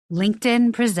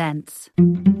LinkedIn presents.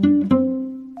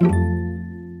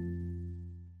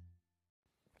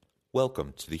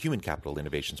 Welcome to the Human Capital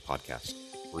Innovations Podcast.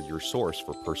 We're your source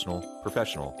for personal,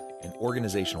 professional, and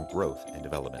organizational growth and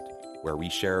development, where we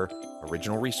share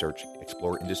original research,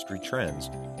 explore industry trends,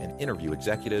 and interview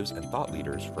executives and thought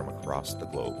leaders from across the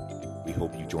globe. We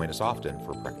hope you join us often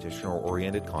for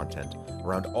practitioner-oriented content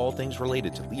around all things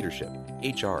related to leadership,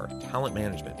 HR, talent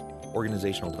management,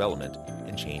 organizational development,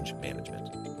 and change management.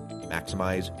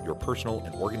 Maximize your personal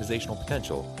and organizational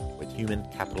potential with Human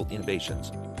Capital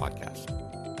Innovations Podcast.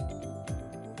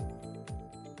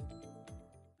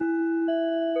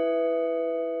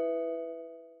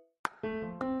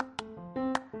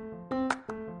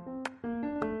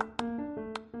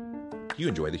 If you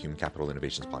enjoy the Human Capital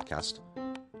Innovations Podcast,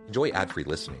 enjoy ad-free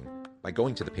listening by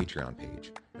going to the Patreon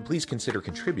page, and please consider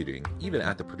contributing even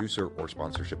at the producer or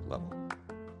sponsorship level.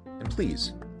 And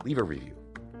please leave a review.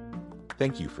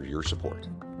 Thank you for your support.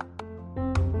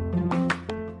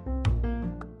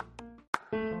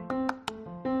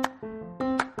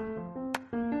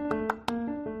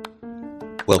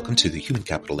 Welcome to the Human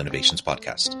Capital Innovations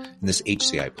Podcast. In this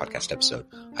HCI podcast episode,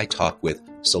 I talk with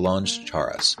Solange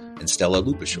Charas and Stela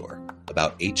Lupushor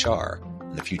about HR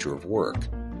and the future of work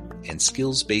and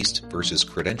skills-based versus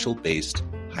credential-based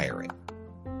hiring.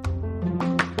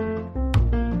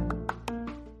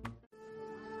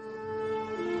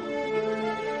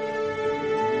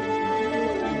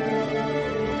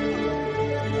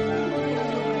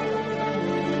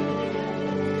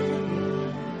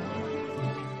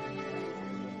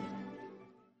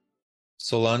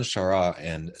 Solange Charas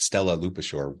and Stela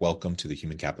Lupushor, welcome to the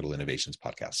Human Capital Innovations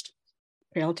Podcast.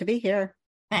 Thrilled to be here.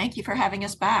 Thank you for having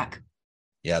us back.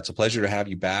 Yeah, it's a pleasure to have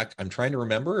you back. I'm trying to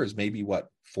remember, it was maybe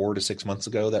 4 to 6 months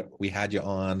ago that we had you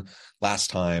on last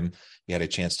time. We had a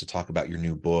chance to talk about your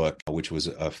new book, which was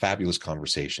a fabulous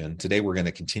conversation. Today, we're going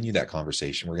to continue that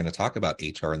conversation. We're going to talk about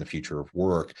HR and the future of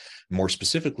work, more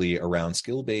specifically around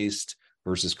skill-based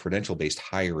versus credential-based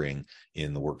hiring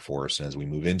in the workforce and as we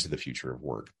move into the future of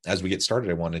work. As we get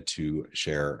started, I wanted to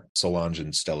share Solange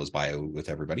and Stela's bio with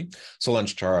everybody.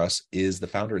 Solange Charas is the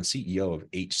founder and CEO of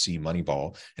HC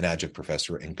Moneyball, an adjunct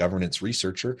professor and governance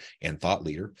researcher and thought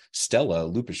leader. Stela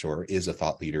Lupushor is a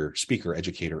thought leader, speaker,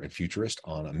 educator, and futurist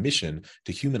on a mission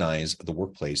to humanize the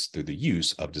workplace through the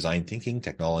use of design thinking,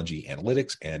 technology,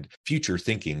 analytics, and future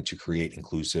thinking to create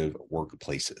inclusive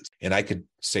workplaces. And I could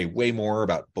say way more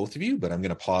about both of you, but I'm going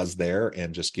to pause there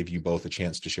and just give you both a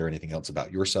chance to share anything else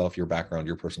about yourself, your background,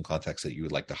 your personal context that you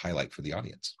would like to highlight for the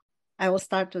audience. I will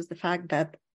start with the fact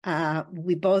that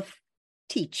we both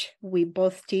teach. We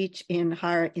both teach in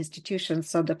higher institutions.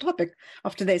 So the topic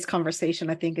of today's conversation,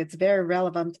 I think it's very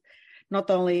relevant, not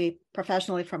only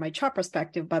professionally from HR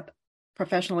perspective, but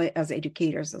professionally as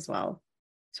educators as well.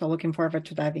 So looking forward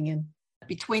to diving in.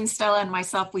 Between Stela and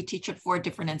myself, we teach at 4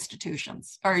 different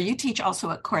institutions, or you teach also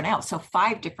at Cornell, so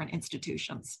 5 different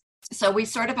institutions. So we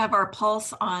sort of have our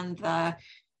pulse on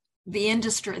the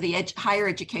industry, the higher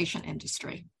education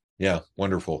industry. Yeah,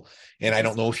 wonderful. And I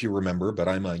don't know if you remember, but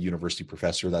I'm a university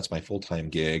professor. That's my full-time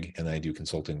gig, and I do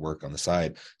consulting work on the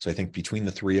side. So I think between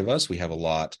the 3 of us, we have a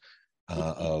lot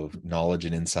of knowledge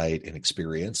and insight and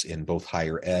experience in both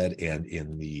higher ed and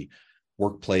in the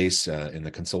workplace, in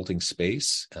the consulting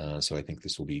space. So I think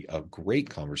this will be a great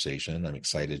conversation. I'm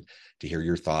excited to hear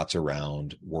your thoughts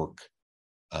around work,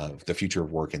 the future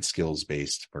of work and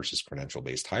skills-based versus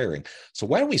credential-based hiring. So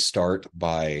why don't we start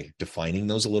by defining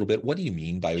those a little bit? What do you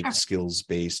mean by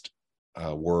skills-based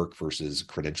work versus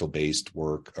credential-based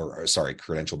work,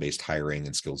 credential-based hiring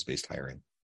and skills-based hiring?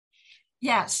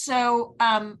 Yeah, so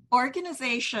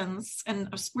organizations,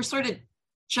 and we're sort of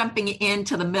jumping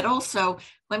into the middle. So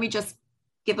let me just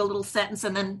give a little sentence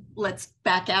and then let's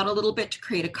back out a little bit to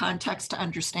create a context to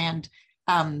understand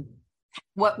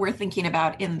what we're thinking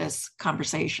about in this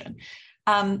conversation.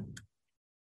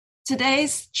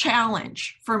 Today's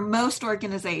challenge for most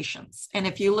organizations, and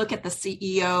if you look at the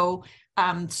CEO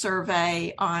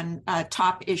survey on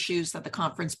top issues that the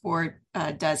conference board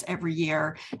does every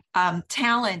year,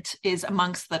 talent is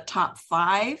amongst the top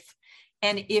 5.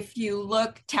 And if you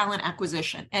look talent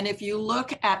acquisition, and if you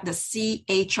look at the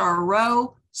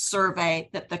CHRO survey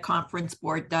that the conference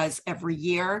board does every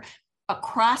year,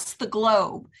 across the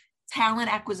globe,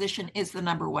 talent acquisition is the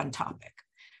number 1 topic.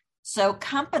 So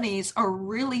companies are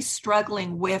really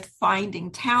struggling with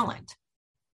finding talent.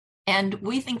 And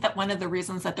we think that one of the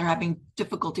reasons that they're having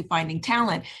difficulty finding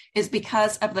talent is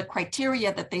because of the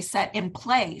criteria that they set in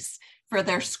place for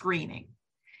their screening.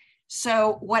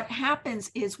 So what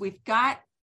happens is we've got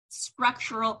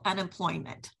structural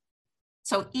unemployment.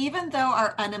 So even though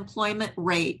our unemployment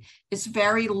rate is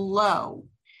very low,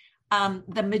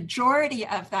 the majority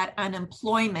of that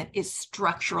unemployment is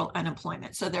structural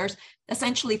unemployment. So there's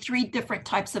essentially three different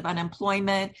types of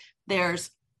unemployment.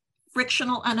 There's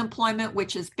frictional unemployment,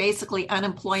 which is basically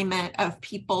unemployment of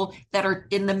people that are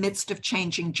in the midst of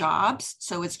changing jobs.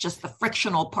 So it's just the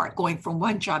frictional part going from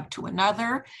one job to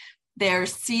another.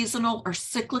 There's seasonal or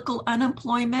cyclical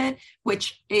unemployment,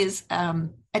 which is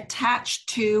attached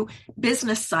to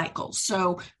business cycles.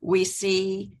 So we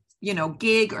see,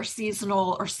 gig or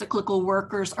seasonal or cyclical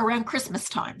workers around Christmas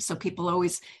time. So people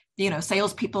always,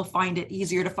 salespeople find it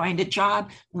easier to find a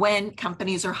job when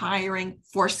companies are hiring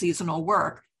for seasonal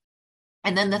work.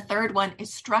 And then the third one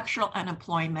is structural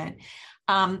unemployment.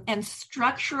 And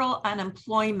structural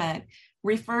unemployment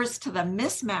refers to the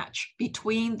mismatch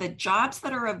between the jobs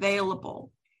that are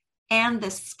available and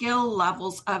the skill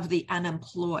levels of the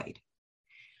unemployed.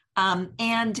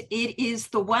 And it is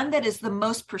the one that is the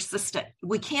most persistent.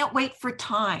 We can't wait for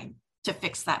time to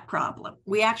fix that problem.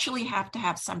 We actually have to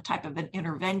have some type of an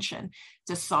intervention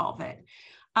to solve it.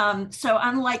 So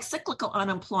unlike cyclical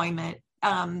unemployment,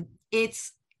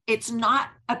 it's not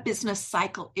a business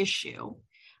cycle issue.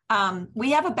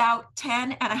 We have about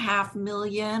 10.5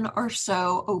 million or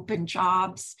so open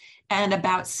jobs and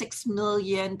about 6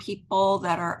 million people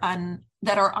that are on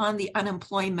the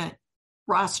unemployment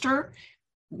roster.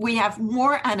 We have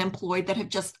more unemployed that have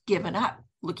just given up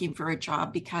looking for a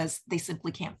job because they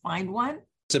simply can't find one.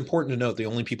 It's important to note the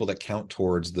only people that count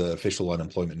towards the official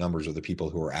unemployment numbers are the people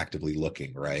who are actively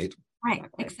looking, right? Right,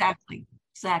 exactly.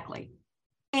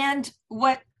 And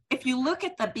if you look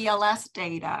at the BLS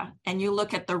data and you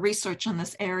look at the research in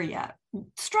this area,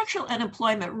 structural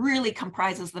unemployment really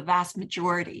comprises the vast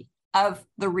majority of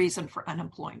the reason for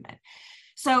unemployment.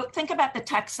 So think about the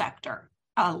tech sector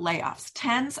layoffs.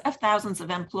 Tens of thousands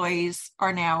of employees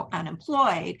are now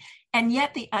unemployed, and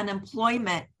yet the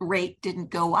unemployment rate didn't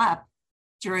go up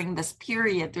during this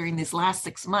period, during these last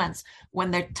 6 months when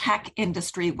the tech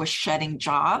industry was shedding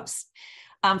jobs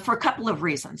for a couple of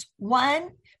reasons.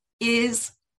 One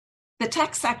is the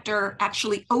tech sector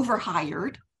actually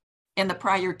overhired in the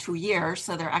prior 2 years,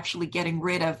 so they're actually getting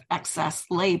rid of excess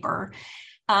labor.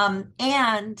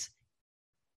 And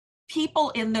people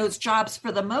in those jobs,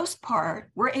 for the most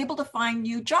part, were able to find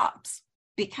new jobs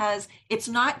because it's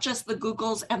not just the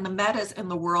Googles and the Metas in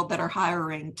the world that are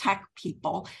hiring tech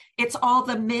people. It's all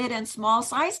the mid and small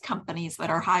size companies that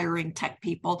are hiring tech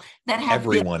people that have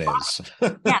that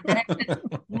have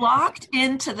been locked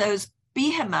into those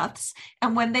behemoths.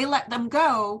 And when they let them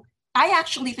go, I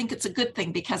actually think it's a good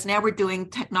thing because now we're doing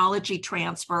technology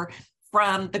transfer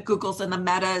from the Googles and the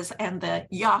Metas and the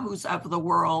Yahoos of the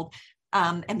world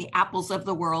and the Apples of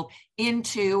the world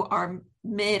into our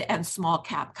mid and small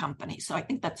cap companies. So I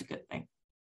think that's a good thing.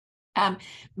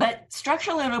 But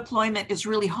structural unemployment is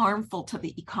really harmful to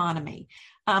the economy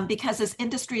because as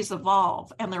industries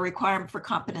evolve and the requirement for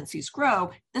competencies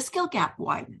grow, the skill gap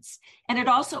widens. And it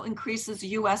also increases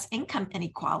U.S. income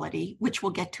inequality, which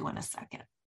we'll get to in a second.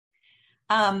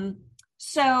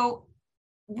 So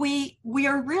we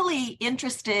are really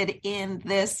interested in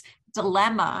this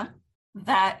dilemma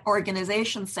that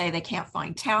organizations say they can't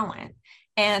find talent.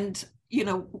 And,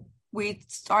 we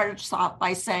started off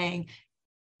by saying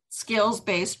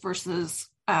skills-based versus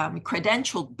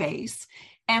credential-based.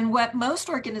 And what most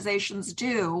organizations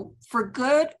do, for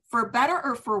good, for better,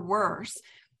 or for worse,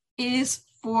 is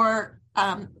for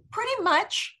pretty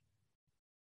much,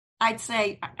 I'd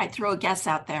throw a guess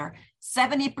out there,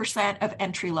 70% of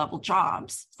entry-level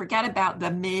jobs, forget about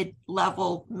the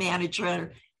mid-level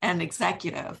manager and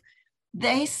executive,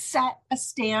 they set a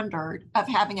standard of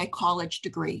having a college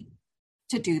degree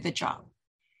to do the job.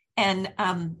 And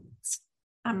I'm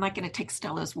not going to take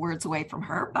Stela's words away from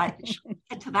her, but she'll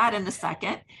get to that in a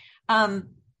second.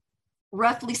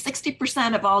 Roughly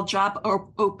 60% of all job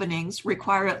openings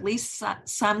require at least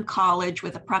some college,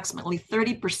 with approximately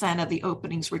 30% of the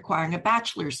openings requiring a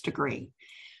bachelor's degree.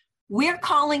 We're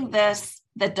calling this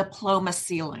the diploma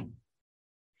ceiling.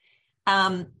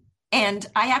 And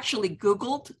I actually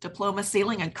Googled diploma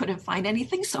ceiling and couldn't find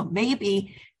anything. So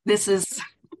maybe this is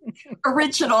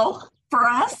original for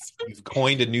us. You've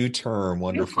coined a new term.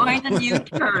 Wonderful. You've coined a new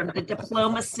term, the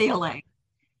diploma ceiling.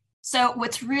 So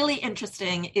what's really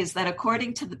interesting is that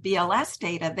according to the BLS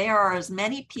data, there are as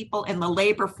many people in the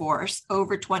labor force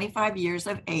over 25 years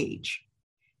of age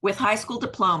with high school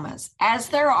diplomas as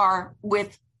there are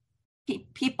with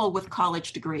people with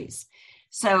college degrees.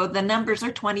 So the numbers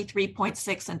are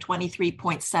 23.6 and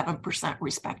 23.7%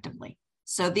 respectively.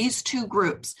 So these two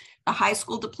groups, the high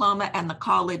school diploma and the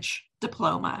college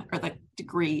diploma or the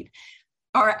degree,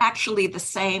 are actually the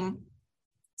same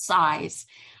size.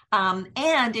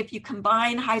 And if you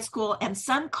combine high school and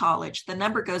some college, the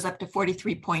number goes up to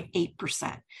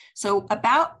 43.8%. So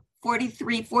about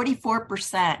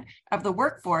 44% of the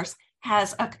workforce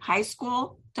has a high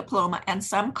school diploma and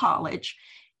some college.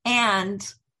 And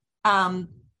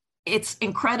it's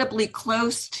incredibly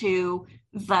close to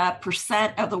the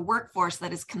percent of the workforce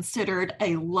that is considered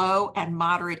a low and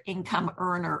moderate income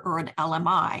earner, or an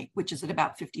LMI, which is at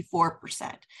about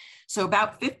 54%. So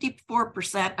about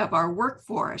 54% of our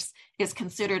workforce is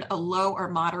considered a low or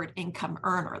moderate income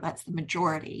earner. That's the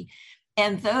majority.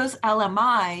 And those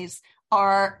LMIs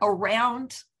are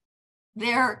around,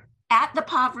 they're at the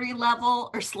poverty level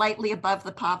or slightly above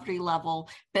the poverty level,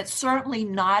 but certainly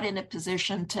not in a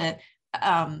position to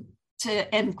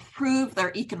improve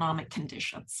their economic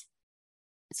conditions.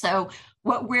 So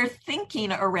what we're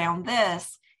thinking around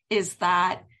this is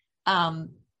that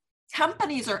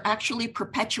companies are actually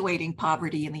perpetuating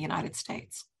poverty in the United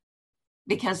States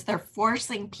because they're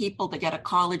forcing people to get a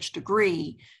college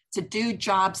degree to do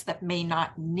jobs that may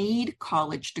not need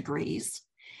college degrees.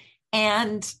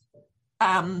 And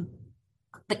the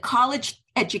college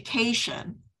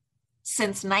education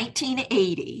since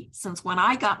 1980, since when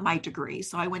I got my degree,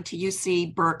 so I went to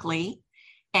UC Berkeley,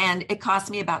 and it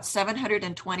cost me about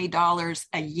 $720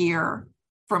 a year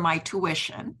for my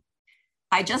tuition.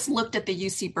 I just looked at the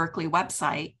UC Berkeley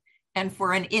website, and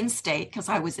for an in-state, because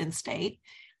I was in-state,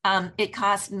 it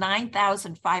cost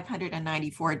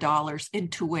 $9,594 in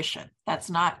tuition. That's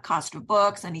not cost of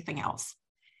books, anything else.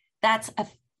 That's a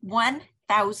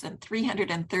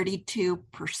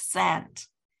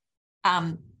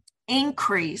 1,332%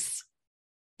 increase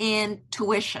in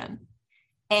tuition,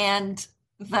 and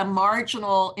the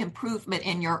marginal improvement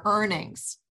in your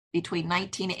earnings between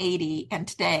 1980 and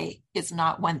today is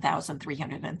not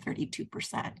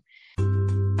 1,332%.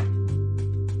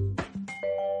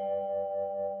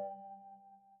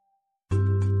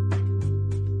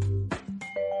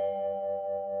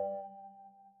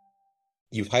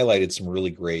 You've highlighted some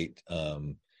really great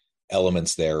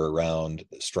elements there around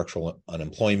structural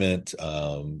unemployment,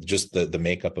 just the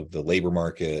makeup of the labor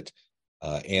market,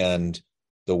 and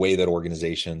the way that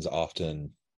organizations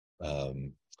often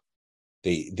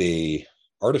they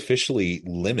artificially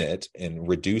limit and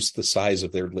reduce the size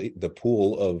of the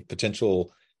pool of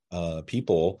potential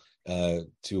people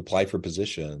to apply for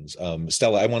positions.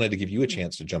 Stella, I wanted to give you a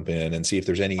chance to jump in and see if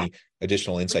there's any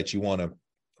additional insights you want to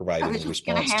provide in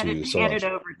response to Solange. Hand it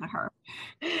over to her.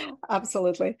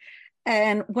 Absolutely.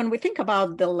 And when we think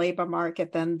about the labor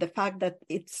market and the fact that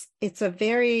it's a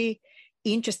very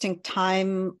interesting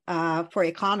time for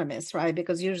economists, right?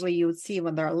 Because usually you would see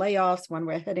when there are layoffs, when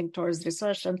we're heading towards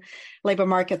recession, labor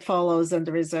market follows and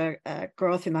there is a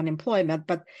growth in unemployment.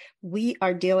 But we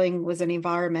are dealing with an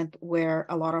environment where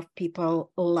a lot of people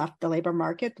left the labor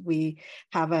market. We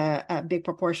have a big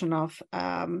proportion of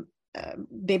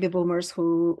baby boomers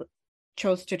who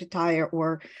chose to retire,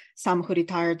 or some who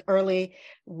retired early.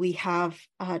 We have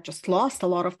just lost a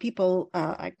lot of people,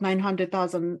 like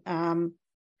 900,000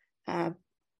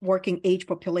 working age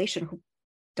population who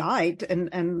died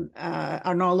and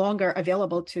are no longer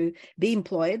available to be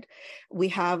employed. We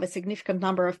have a significant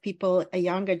number of people,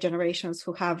 younger generations,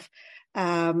 who have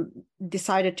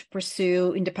decided to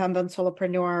pursue independent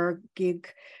solopreneur gig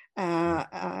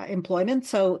employment.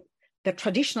 So the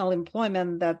traditional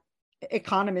employment that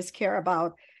economists care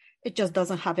about, it just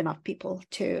doesn't have enough people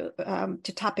to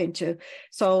tap into.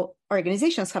 So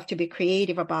organizations have to be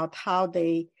creative about how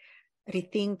they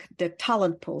rethink the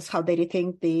talent pools, how they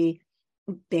rethink the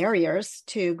barriers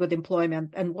to good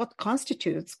employment and what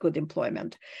constitutes good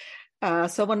employment.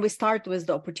 So when we start with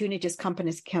the opportunities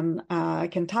companies can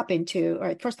tap into, all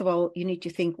right, first of all, you need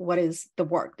to think, what is the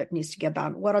work that needs to get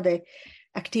done? What are the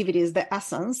activities, the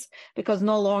essence, because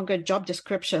no longer job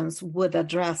descriptions would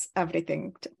address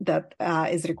everything that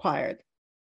is required.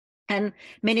 And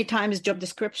many times job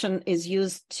description is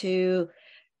used to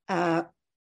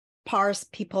parse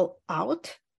people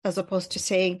out, as opposed to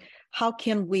saying, how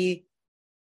can we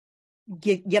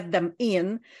get them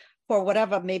in for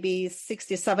whatever, maybe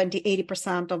 60, 70,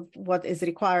 80% of what is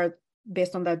required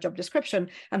based on that job description.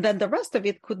 And then the rest of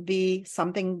it could be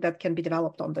something that can be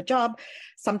developed on the job,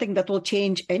 something that will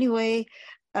change anyway,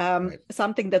 right.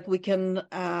 Something that we can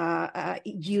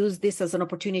use this as an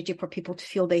opportunity for people to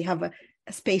feel they have a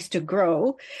space to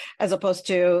grow, as opposed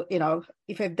to,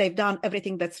 if they've done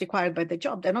everything that's required by the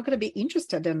job, they're not going to be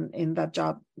interested in that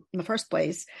job in the first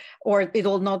place, or it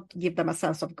will not give them a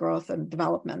sense of growth and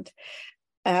development.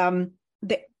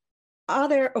 The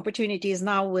other opportunities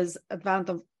now with advent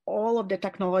of all of the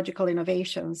technological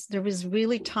innovations, there is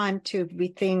really time to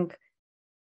rethink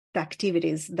the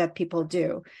activities that people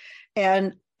do.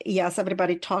 And yes,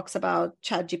 everybody talks about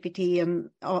ChatGPT and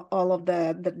all of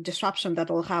the disruption that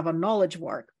will have on knowledge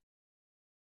work.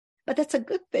 But that's a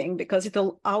good thing because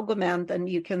it'll augment and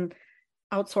you can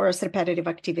outsource repetitive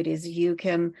activities. You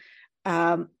can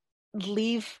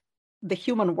leave the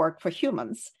human work for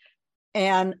humans.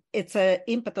 And it's an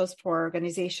impetus for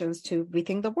organizations to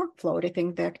rethink the workflow,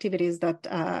 rethink the activities that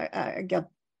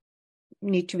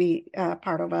need to be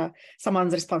part of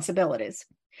someone's responsibilities.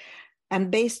 And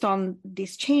based on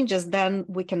these changes, then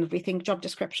we can rethink job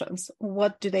descriptions.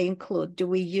 What do they include? Do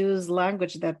we use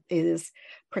language that is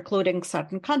precluding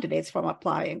certain candidates from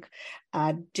applying?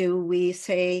 Do we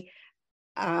say,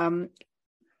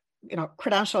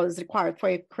 credential is required,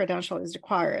 FOIA credential is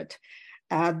required?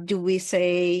 Do we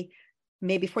say,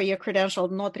 maybe FOIA credential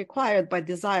not required but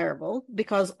desirable?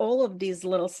 Because all of these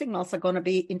little signals are going to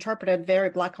be interpreted very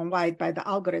black and white by the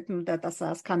algorithm that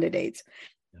assess candidates.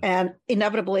 And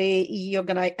inevitably, you're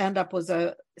going to end up with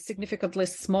a significantly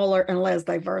smaller and less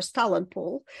diverse talent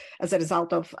pool as a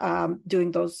result of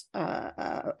doing those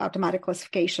automatic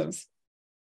classifications.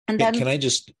 And then, can I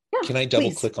double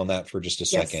please. click on that for just a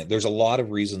second? Yes. There's a lot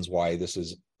of reasons why this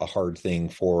is a hard thing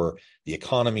for the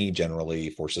economy generally,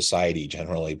 for society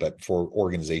generally, but for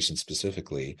organizations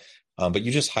specifically. But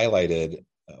you just highlighted,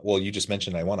 you just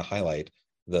mentioned, I want to highlight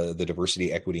the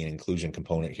diversity, equity, and inclusion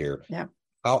component here. Yeah.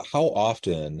 How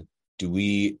often do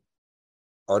we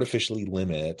artificially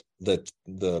limit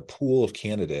the pool of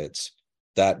candidates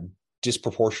that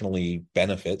disproportionately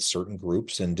benefit certain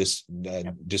groups and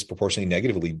disproportionately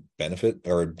negatively benefit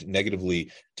or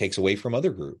negatively takes away from other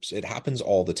groups? It happens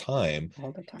all the time.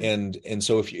 And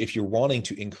so if you're wanting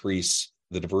to increase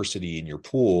the diversity in your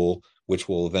pool, which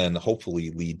will then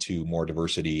hopefully lead to more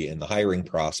diversity in the hiring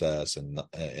process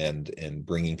and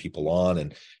bringing people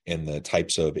on and the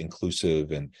types of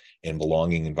inclusive and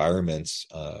belonging environments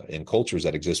and cultures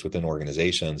that exist within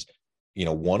organizations,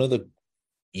 one of the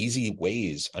easy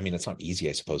ways, it's not easy,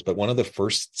 I suppose, but one of the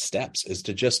first steps is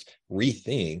to just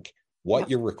rethink what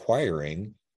you're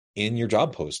requiring in your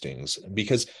job postings,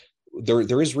 because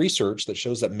there is research that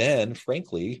shows that men,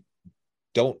 frankly,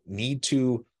 don't need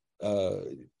to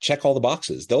check all the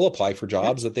boxes. They'll apply for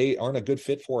jobs that they aren't a good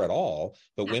fit for at all.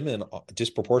 But women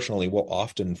disproportionately will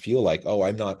often feel like, oh,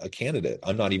 I'm not a candidate.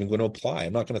 I'm not even going to apply.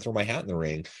 I'm not going to throw my hat in the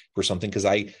ring for something because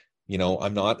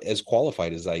I'm not as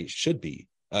qualified as I should be,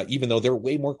 even though they're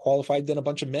way more qualified than a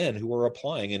bunch of men who are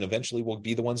applying and eventually will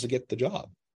be the ones to get the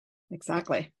job.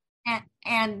 Exactly.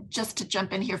 And just to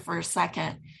jump in here for a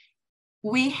second,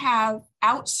 we have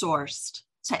outsourced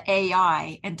to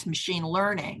AI and to machine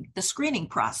learning the screening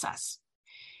process.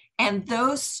 And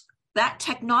that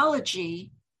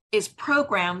technology is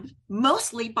programmed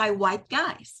mostly by white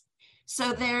guys.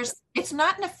 So it's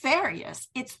not nefarious,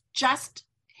 it's just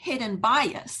hidden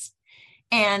bias.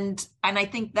 And I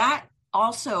think that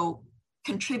also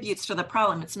contributes to the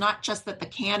problem. It's not just that the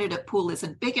candidate pool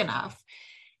isn't big enough,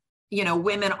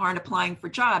 women aren't applying for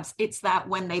jobs. It's that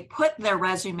when they put their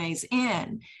resumes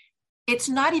in, it's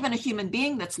not even a human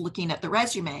being that's looking at the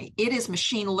resume. It is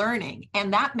machine learning.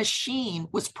 And that machine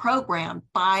was programmed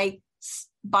by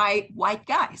white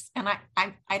guys. And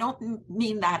I don't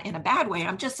mean that in a bad way.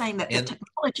 I'm just saying that the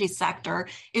technology sector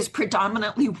is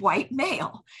predominantly white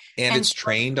male. And it's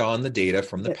trained on the data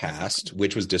from the past,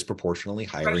 which was disproportionately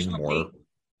hiring more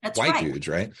white dudes,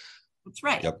 right? That's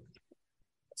right. Yep.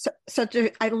 So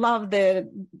I love the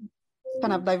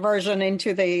kind of diversion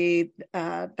into the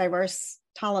diverse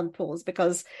talent pools,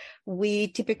 because we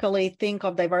typically think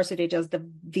of diversity as the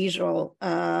visual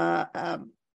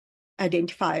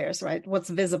identifiers, right? What's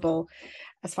visible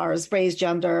as far as race,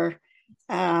 gender,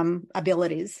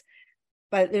 abilities.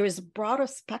 But there is a broader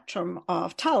spectrum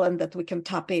of talent that we can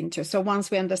tap into. So once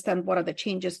we understand what are the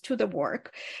changes to the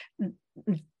work,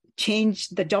 change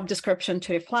the job description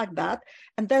to reflect that,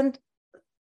 and then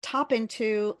tap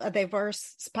into a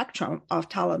diverse spectrum of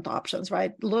talent options,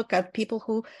 right? Look at people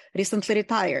who recently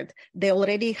retired. They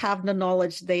already have the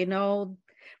knowledge. They know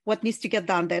what needs to get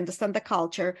done. They understand the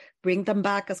culture. Bring them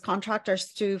back as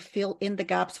contractors to fill in the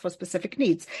gaps for specific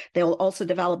needs. They will also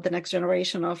develop the next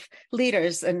generation of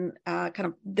leaders and kind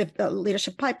of the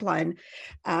leadership pipeline.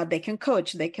 They can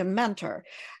coach. They can mentor.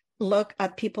 Look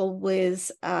at people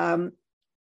with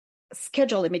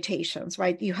schedule limitations,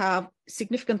 right? You have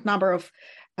significant number of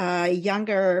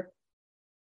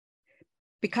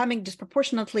becoming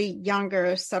disproportionately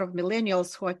younger set of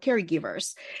millennials who are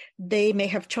caregivers. They may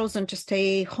have chosen to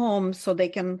stay home so they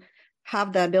can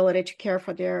have the ability to care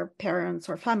for their parents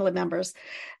or family members.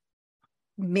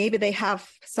 maybe they have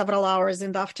several hours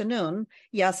in the afternoon.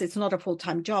 Yes, it's not a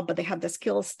full-time job, but they have the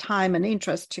skills, time, and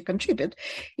interest to contribute.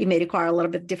 It may require a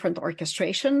little bit different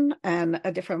orchestration and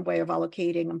a different way of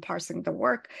allocating and parsing the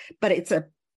work, but it's a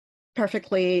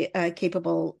perfectly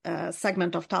capable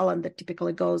segment of talent that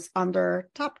typically goes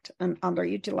under-tapped and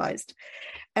underutilized.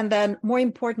 And then more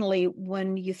importantly,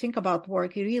 when you think about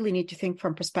work, you really need to think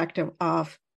from perspective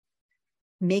of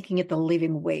making it a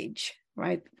living wage,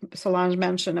 right? Solange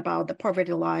mentioned about the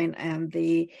poverty line, and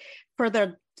the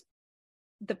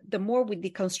more we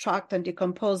deconstruct and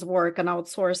decompose work and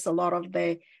outsource a lot of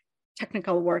the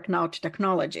technical work now to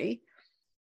technology,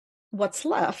 what's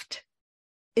left,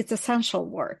 it's essential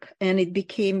work. And it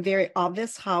became very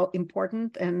obvious how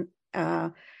important and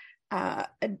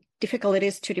difficult it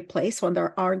is to replace when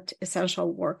there aren't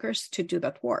essential workers to do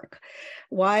that work.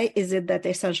 Why is it that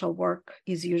essential work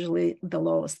is usually the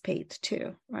lowest paid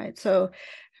too, right? So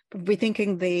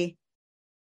rethinking the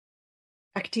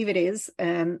activities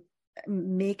and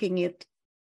making it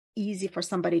easy for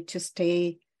somebody to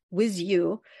stay with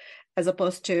you, as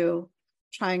opposed to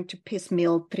trying to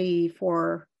piecemeal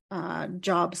 3-4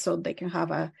 jobs so they can have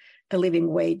a living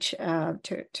wage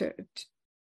to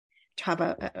have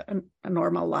a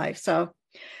normal life. So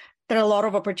there are a lot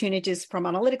of opportunities from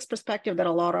analytics perspective, there are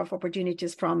a lot of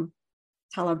opportunities from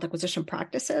talent acquisition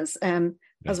practices, and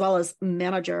as well as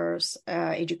managers'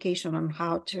 education on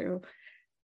how to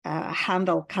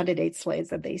handle candidate slates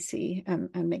that they see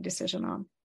and make decision on.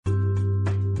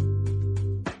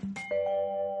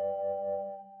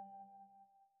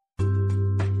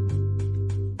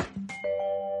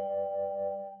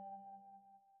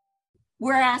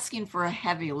 We're asking for a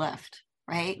heavy lift,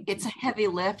 right? It's a heavy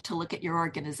lift to look at your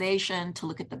organization, to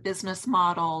look at the business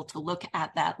model, to look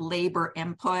at that labor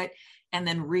input, and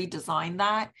then redesign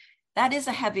that. That is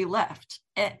a heavy lift.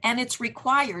 And it's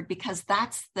required because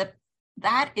that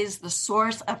is the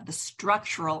source of the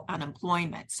structural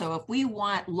unemployment. So if we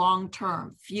want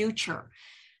long-term future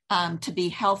to be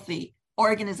healthy,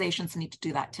 organizations need to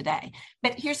do that today.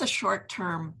 But here's a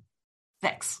short-term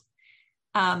fix.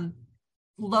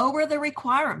 Lower the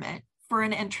requirement for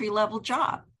an entry-level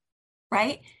job,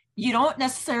 right? You don't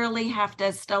necessarily have to,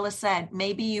 as Stella said,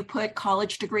 maybe you put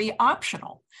college degree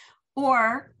optional,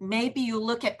 or maybe you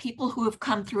look at people who have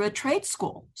come through a trade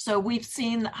school. So we've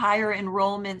seen higher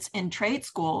enrollments in trade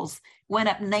schools went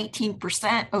up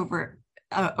 19% over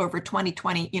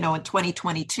 2020, in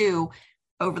 2022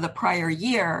 over the prior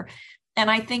year.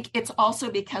 And I think it's also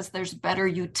because there's better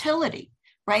utility.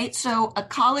 Right. So a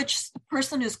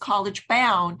person who's college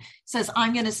bound says,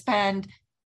 I'm going to spend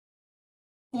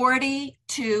 $40,000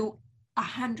 to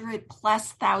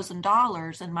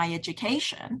 $100,000+ in my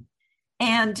education.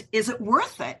 And is it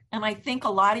worth it? And I think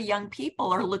a lot of young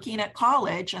people are looking at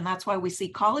college, and that's why we see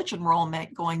college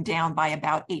enrollment going down by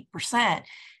about 8%,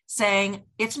 saying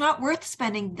it's not worth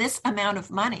spending this amount of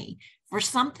money for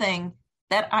something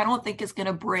that I don't think is going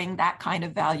to bring that kind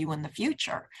of value in the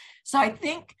future. So I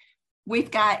think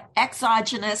we've got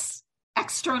exogenous,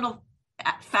 external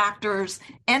factors,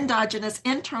 endogenous,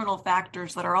 internal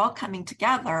factors that are all coming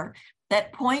together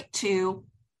that point to,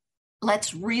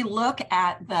 let's relook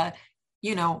at the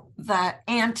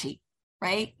ante,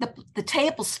 right? The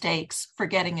table stakes for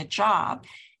getting a job.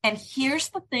 And here's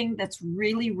the thing that's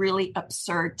really, really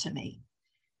absurd to me.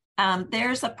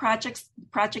 There's a project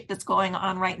that's going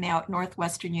on right now at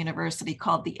Northwestern University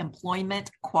called the Employment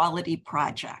Quality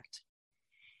Project.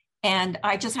 And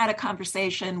I just had a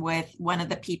conversation with one of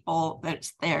the people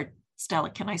that's there. Stella,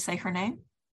 can I say her name?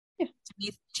 Yeah.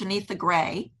 Janitha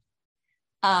Gray,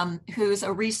 who's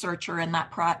a researcher in that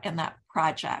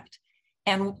project.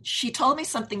 And she told me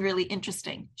something really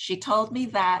interesting. She told me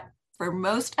that for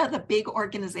most of the big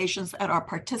organizations that are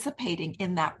participating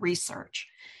in that research,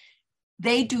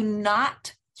 they do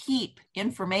not keep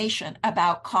information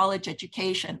about college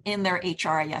education in their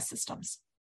HRIS systems.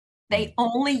 They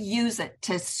only use it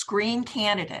to screen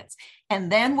candidates. And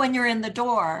then when you're in the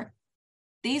door,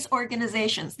 these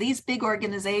organizations, these big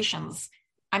organizations,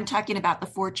 I'm talking about the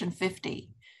Fortune 50,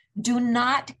 do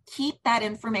not keep that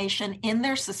information in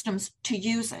their systems to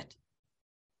use it.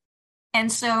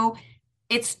 And so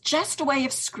it's just a way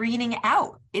of screening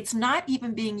out. It's not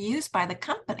even being used by the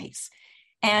companies.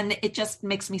 And it just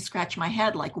makes me scratch my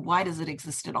head, like, why does it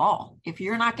exist at all? If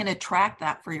you're not going to track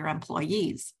that for your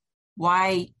employees,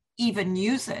 why even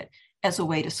use it as a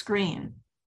way to screen?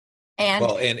 And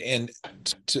well,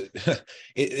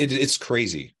 it's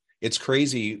crazy. It's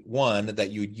crazy, one,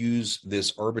 that you would use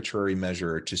this arbitrary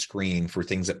measure to screen for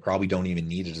things that probably don't even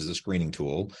need it as a screening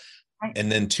tool. Right.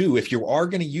 And then two, if you are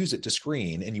going to use it to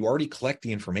screen and you already collect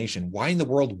the information, why in the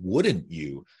world wouldn't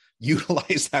you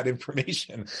utilize that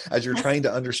information as you're trying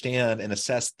to understand and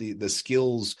assess the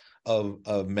skills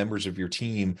of members of your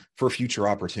team for future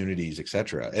opportunities, et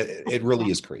cetera. It really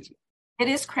is crazy. It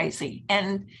is crazy.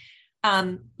 And,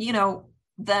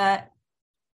 the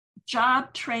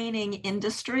job training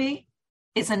industry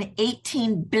is an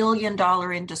 $18 billion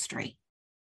industry.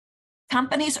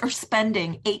 Companies are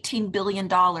spending $18 billion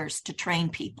to train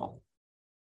people.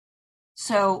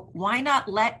 So why not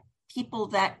let people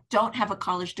that don't have a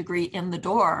college degree in the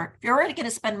door, if you're already going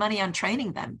to spend money on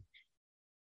training them,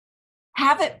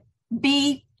 have it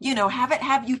be,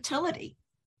 have utility,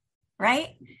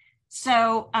 right?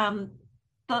 So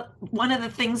one of the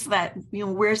things that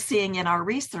we're seeing in our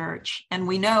research, and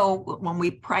we know when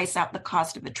we price out the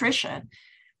cost of attrition,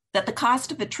 that the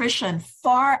cost of attrition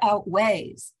far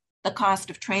outweighs the cost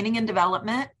of training and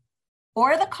development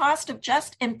or the cost of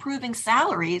just improving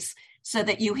salaries so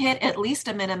that you hit at least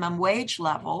a minimum wage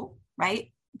level,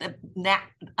 right? The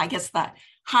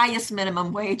highest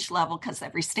minimum wage level, because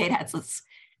every state has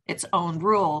its own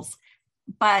rules.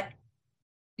 But,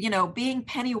 being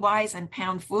penny wise and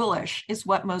pound foolish is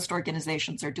what most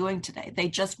organizations are doing today. They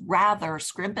just rather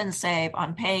scrimp and save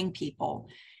on paying people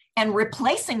and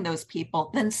replacing those people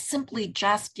than simply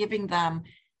just giving them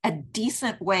a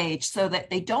decent wage so that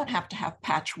they don't have to have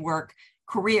patchwork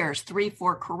careers,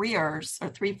 3-4 careers or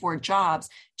 3-4 jobs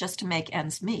just to make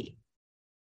ends meet.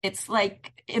 It's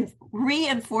like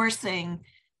reinforcing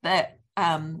the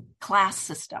class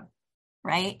system,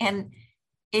 right? And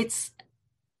it's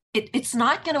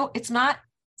not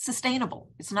sustainable.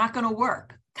 It's not going to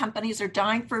work. Companies are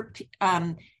dying for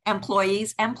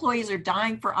employees. Employees are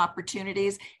dying for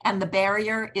opportunities, and the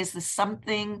barrier is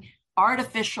something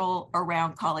artificial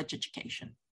around college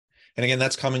education. And again,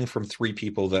 that's coming from 3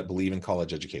 people that believe in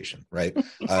college education, right?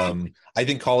 I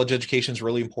think college education is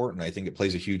really important. I think it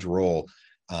plays a huge role,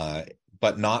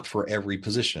 but not for every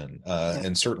position,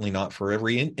 and certainly not for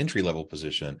every entry-level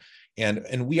position.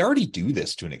 And we already do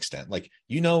this to an extent. Like,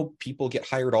 people get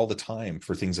hired all the time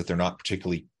for things that they're not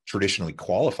particularly traditionally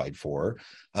qualified for,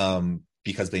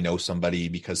 because they know somebody,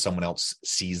 because someone else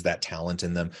sees that talent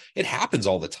in them. It happens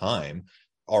all the time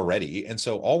already. And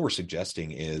so all we're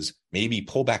suggesting is maybe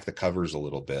pull back the covers a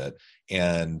little bit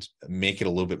and make it a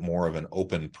little bit more of an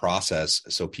open process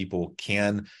so people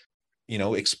can,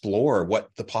 explore what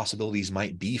the possibilities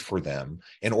might be for them.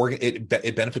 And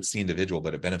it benefits the individual,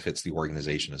 but it benefits the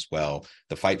organization as well.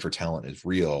 The fight for talent is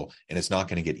real, and it's not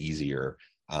going to get easier.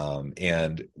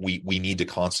 And we need to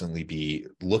constantly be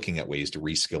looking at ways to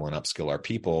reskill and upskill our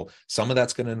people. Some of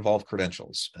that's going to involve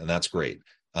credentials, and that's great,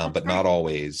 but not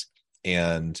always.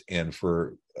 And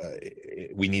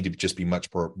we need to just be much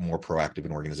more proactive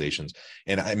in organizations.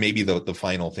 And maybe the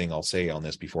final thing I'll say on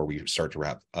this before we start to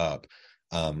wrap up,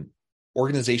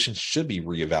 organizations should be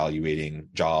reevaluating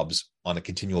jobs on a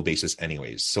continual basis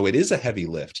anyways. So it is a heavy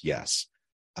lift, yes.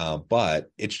 But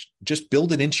it's just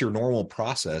build it into your normal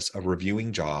process of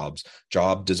reviewing jobs,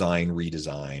 job design,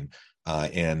 redesign,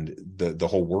 and the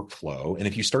whole workflow. And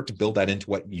if you start to build that into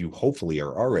what you hopefully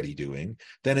are already doing,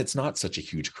 then it's not such a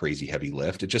huge, crazy, heavy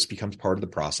lift. It just becomes part of the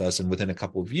process. And within a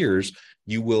couple of years,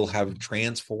 you will have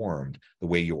transformed the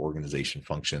way your organization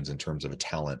functions in terms of a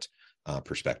talent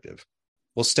perspective.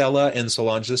 Well, Stela and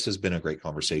Solange, this has been a great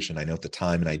conversation. I know at the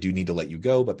time, and I do need to let you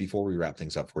go, but before we wrap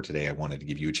things up for today, I wanted to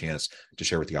give you a chance to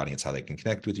share with the audience how they can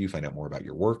connect with you, find out more about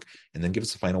your work, and then give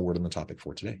us the final word on the topic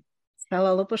for today.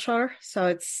 Stela Lupushor. So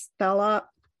it's Stela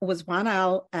with one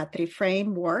L at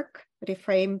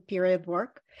Reframe period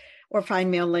work, or find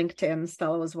me on LinkedIn,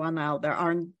 Stela with one L. There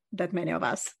aren't that many of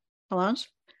us. Solange?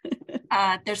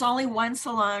 There's only one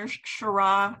Solange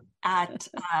Charas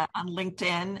on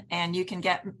LinkedIn, and you can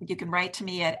write to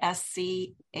me at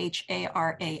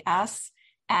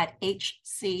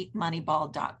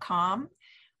SCHARAS@hcmoneyball.com.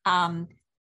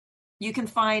 You can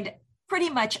find pretty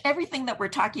much everything that we're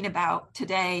talking about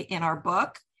today in our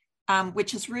book,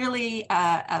 which is really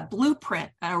a blueprint,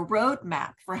 a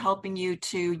roadmap for helping you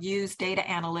to use data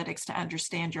analytics to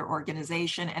understand your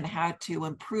organization and how to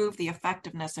improve the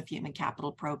effectiveness of human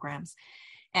capital programs.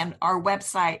 And our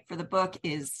website for the book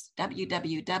is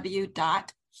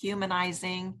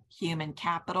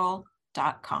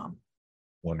www.humanizinghumancapital.com.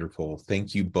 Wonderful.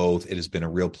 Thank you both. It has been a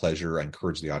real pleasure. I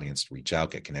encourage the audience to reach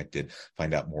out, get connected,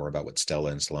 find out more about what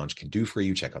Stela and Solange can do for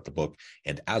you. Check out the book.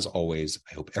 And as always,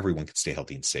 I hope everyone can stay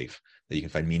healthy and safe, that you can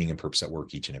find meaning and purpose at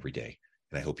work each and every day.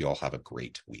 And I hope you all have a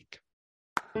great week.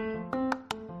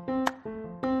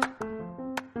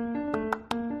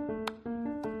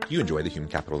 Do you enjoy the Human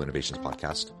Capital Innovations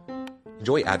podcast?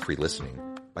 Enjoy ad-free listening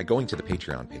by going to the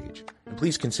Patreon page. And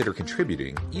please consider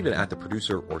contributing even at the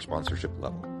producer or sponsorship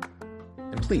level.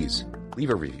 And please leave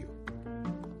a review.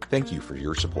 Thank you for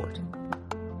your support.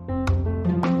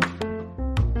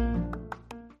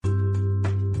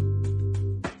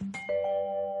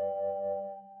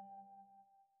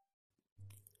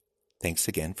 Thanks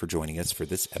again for joining us for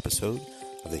this episode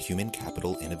of the Human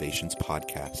Capital Innovations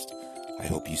Podcast. I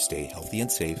hope you stay healthy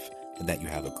and safe and that you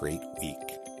have a great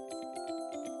week.